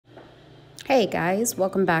Hey guys,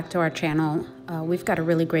 welcome back to our channel. We've got a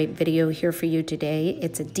really great video here for you today.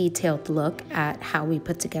 It's a detailed look at how we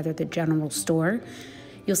put together the general store.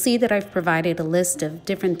 You'll see that I've provided a list of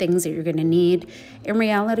different things that you're going to need. In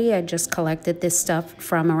reality, I just collected this stuff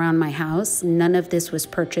from around my house. None of this was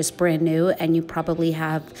purchased brand new, and you probably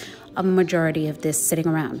have a majority of this sitting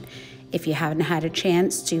around. If you haven't had a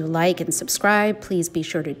chance to like and subscribe, please be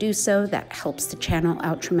sure to do so. That helps the channel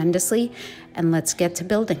out tremendously. And let's get to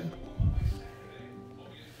building.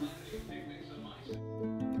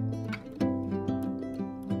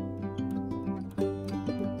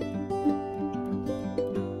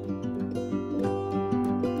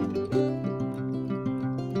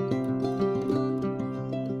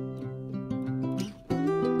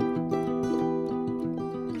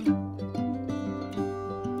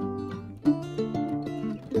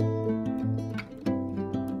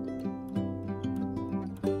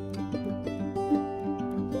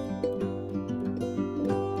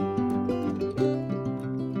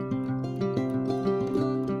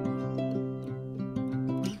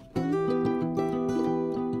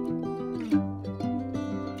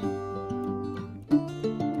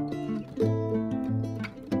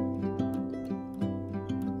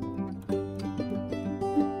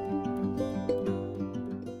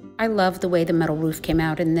 I love the way the metal roof came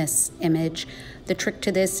out in this image. The trick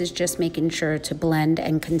to this is just making sure to blend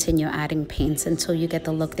and continue adding paints until you get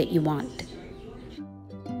the look that you want.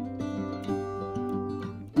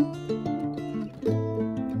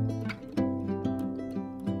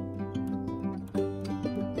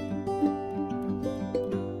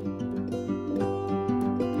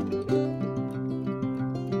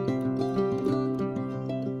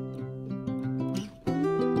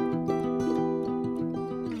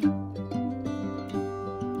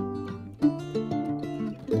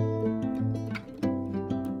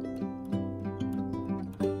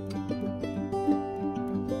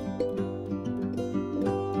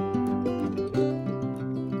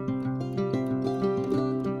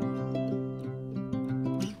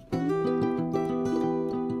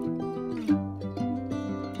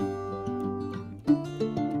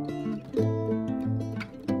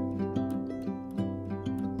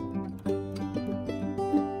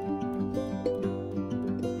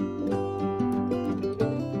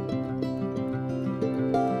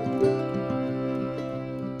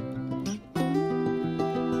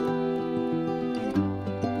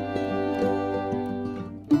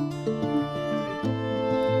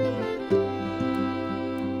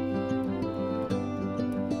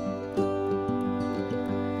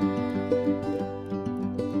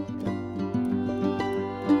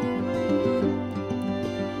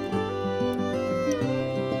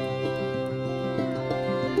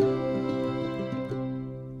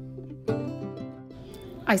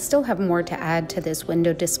 I still have more to add to this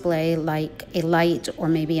window display, like a light or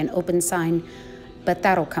maybe an open sign, but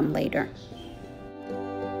that'll come later.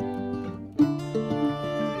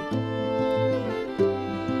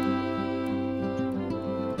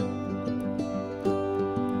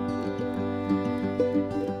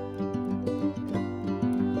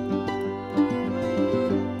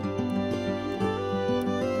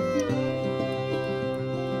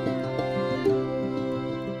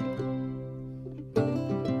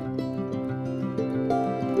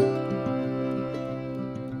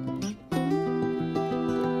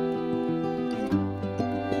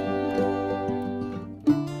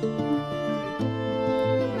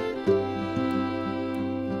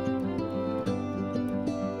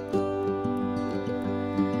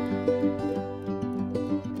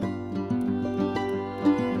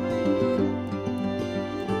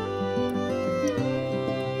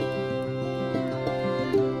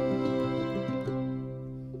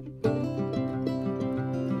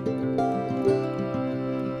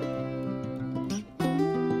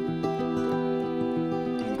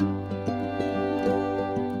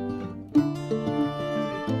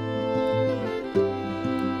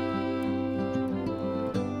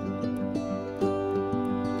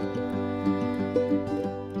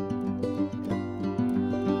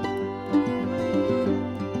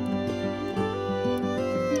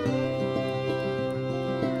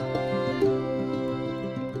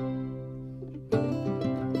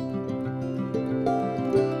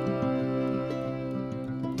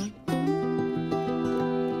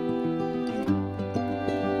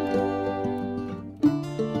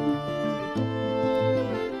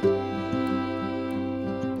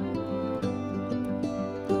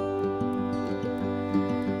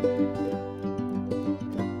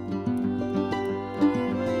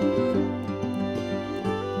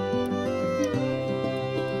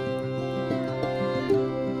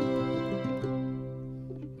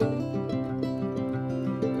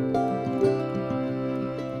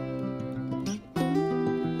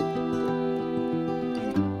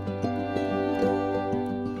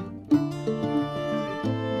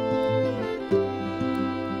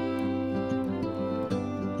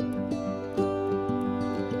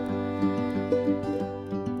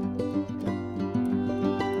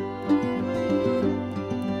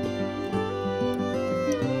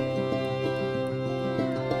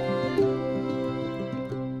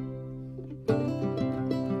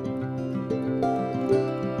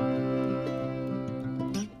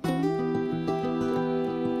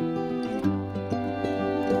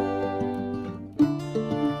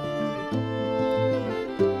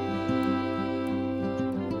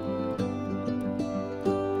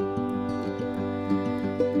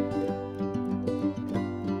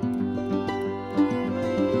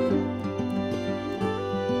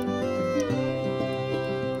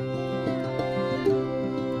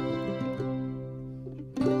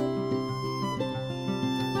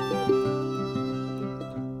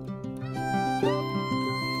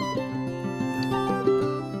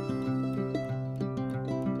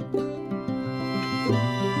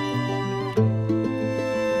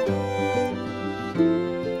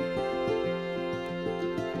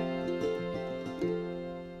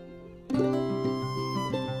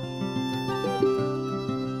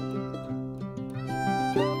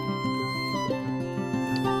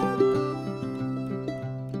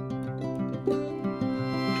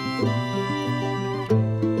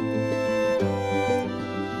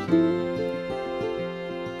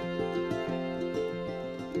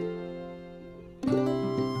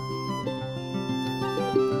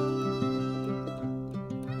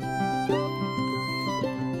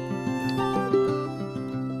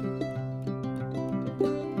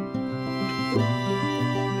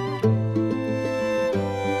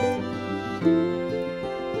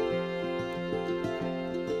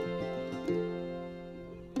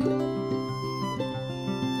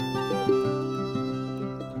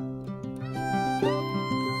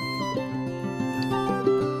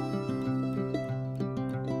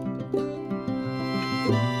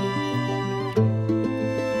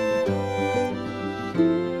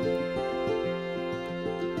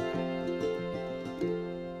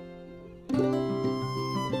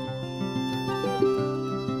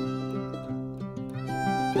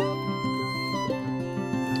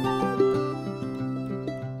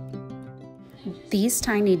 These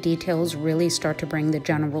tiny details really start to bring the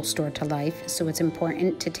general store to life, so it's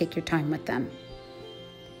important to take your time with them.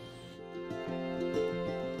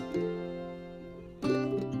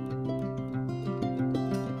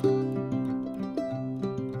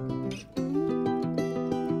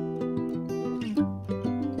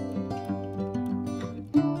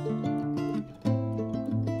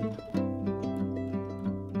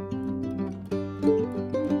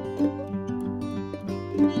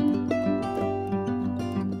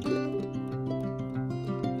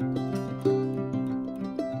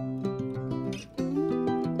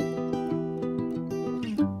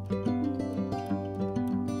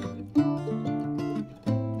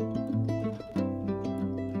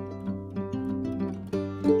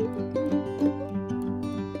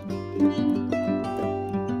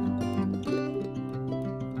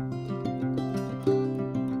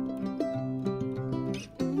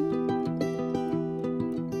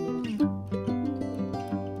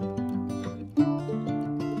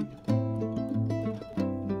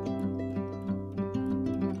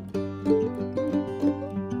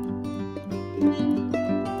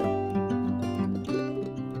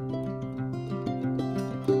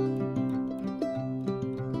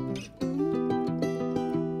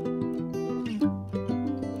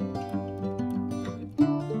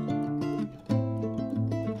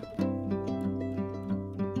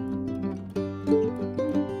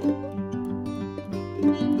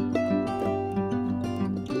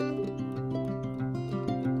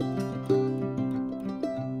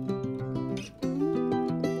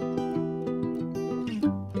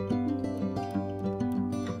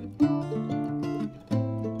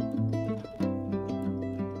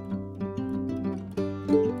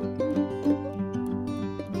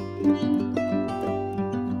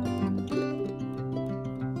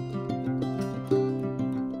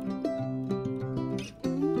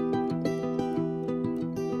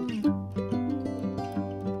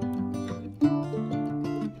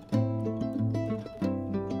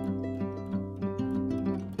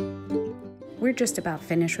 We're just about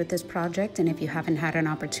finished with this project, and if you haven't had an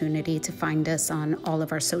opportunity to find us on all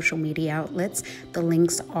of our social media outlets, the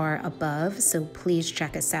links are above, so please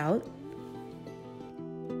check us out.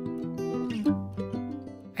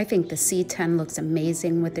 I think the C10 looks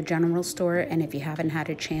amazing with the general store, and if you haven't had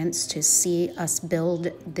a chance to see us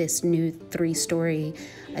build this new 3-story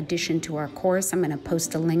addition to our course, I'm going to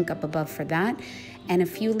post a link up above for that, and a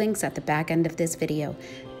few links at the back end of this video.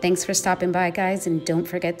 Thanks for stopping by, guys, and don't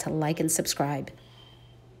forget to like and subscribe.